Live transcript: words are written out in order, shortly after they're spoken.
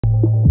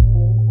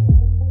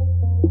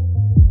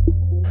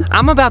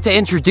I'm about to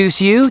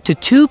introduce you to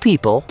two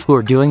people who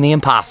are doing the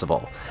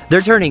impossible. They're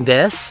turning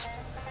this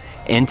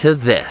into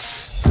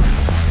this.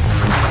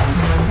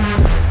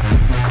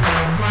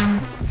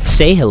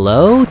 Say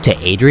hello to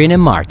Adrian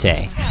and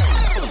Marte.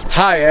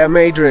 Hi, I'm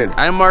Adrian.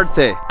 I'm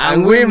Marte.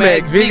 And we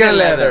make vegan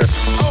leather.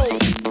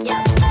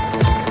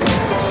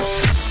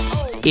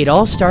 It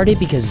all started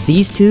because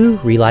these two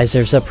realized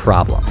there's a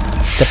problem.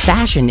 The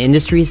fashion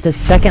industry is the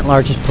second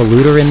largest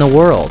polluter in the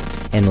world,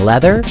 and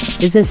leather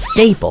is a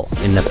staple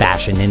in the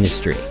fashion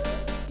industry.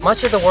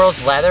 Much of the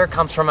world's leather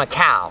comes from a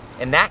cow,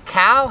 and that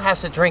cow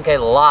has to drink a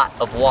lot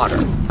of water.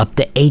 Up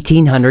to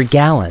 1,800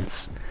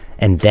 gallons.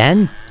 And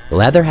then,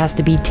 leather has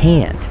to be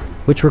tanned,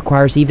 which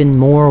requires even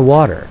more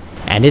water.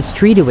 And it's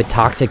treated with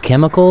toxic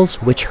chemicals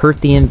which hurt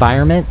the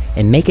environment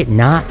and make it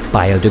not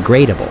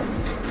biodegradable.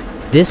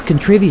 This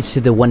contributes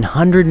to the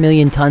 100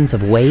 million tons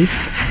of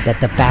waste that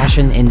the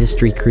fashion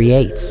industry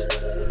creates.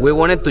 We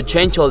wanted to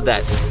change all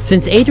that.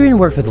 Since Adrian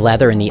worked with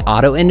leather in the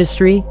auto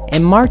industry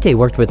and Marte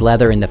worked with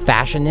leather in the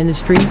fashion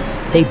industry,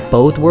 they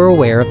both were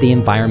aware of the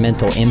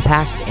environmental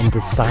impact and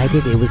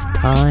decided it was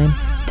time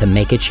to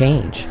make a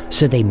change.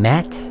 So they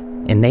met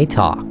and they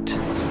talked.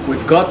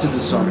 We've got to do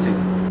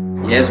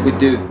something. Yes, we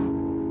do.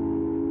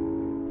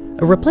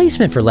 A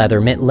replacement for leather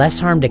meant less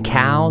harm to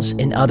cows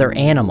and other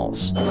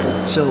animals.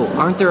 So,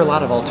 aren't there a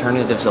lot of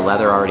alternatives to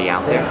leather already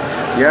out there?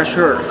 Yeah,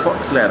 sure.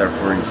 Fox leather,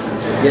 for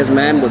instance. Yes,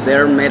 ma'am, but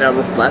they're made out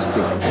of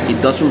plastic.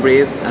 It doesn't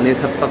breathe and it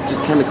has toxic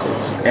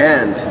chemicals.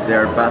 And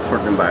they're bad for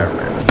the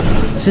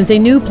environment. Since they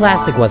knew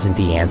plastic wasn't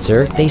the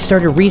answer, they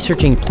started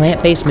researching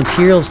plant-based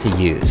materials to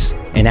use.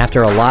 And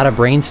after a lot of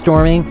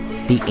brainstorming,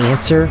 the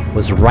answer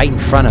was right in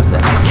front of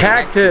them.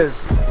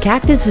 Cactus!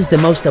 Cactus is the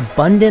most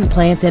abundant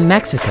plant in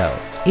Mexico.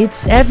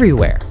 It's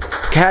everywhere.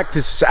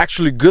 Cactus is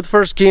actually good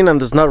for skin and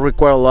does not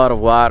require a lot of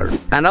water.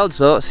 And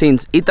also,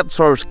 since it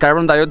absorbs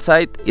carbon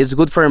dioxide, it's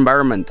good for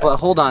environment. Well,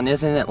 hold on,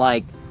 isn't it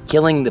like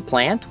killing the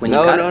plant when you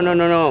cut it?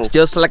 No. It's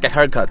just like a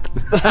haircut.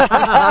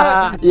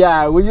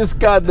 Yeah, we just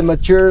cut the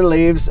mature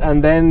leaves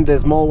and then the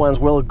small ones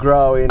will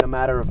grow in a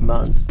matter of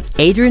months.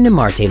 Adrian and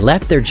Marte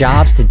left their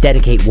jobs to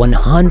dedicate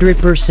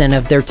 100%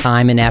 of their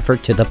time and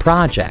effort to the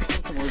project.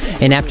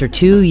 And after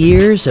 2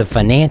 years of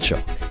financial,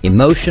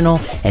 emotional,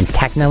 and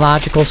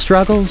technological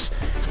struggles,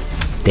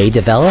 they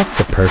developed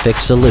the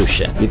perfect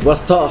solution. It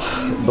was tough,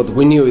 but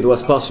we knew it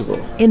was possible.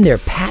 In their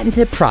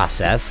patented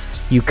process,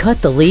 you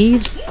cut the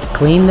leaves,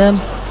 clean them,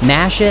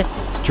 mash it,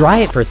 dry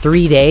it for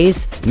 3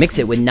 days, mix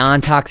it with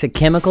non-toxic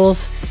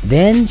chemicals,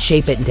 then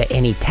shape it into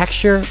any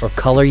texture or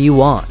color you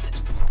want.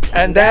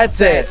 And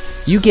that's it!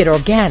 You get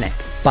organic,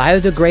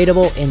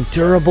 biodegradable, and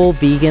durable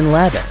vegan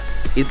leather.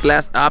 It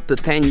lasts up to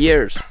 10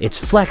 years. It's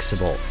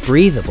flexible,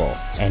 breathable,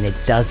 and it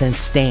doesn't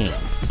stain.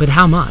 But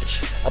how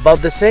much? About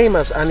the same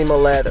as animal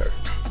leather.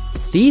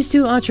 These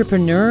two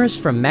entrepreneurs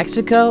from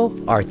Mexico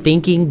are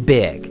thinking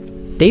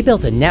big. They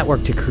built a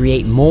network to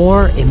create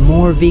more and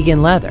more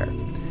vegan leather.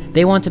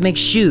 They want to make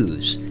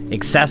shoes,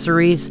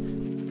 accessories,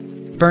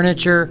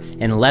 furniture,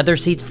 and leather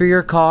seats for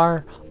your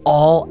car,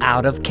 all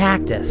out of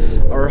cactus.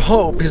 Our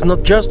hope is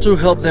not just to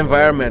help the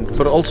environment,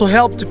 but also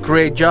help to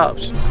create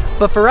jobs.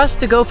 But for us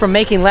to go from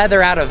making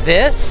leather out of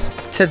this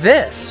to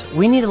this,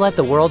 we need to let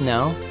the world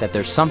know that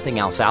there's something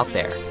else out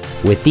there.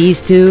 With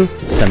these two,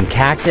 some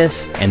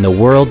cactus, and the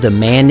world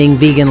demanding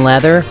vegan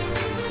leather,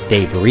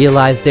 they've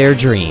realized their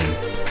dream.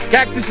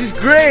 Cactus is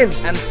green!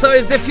 And so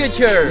is the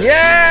future!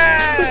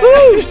 Yeah!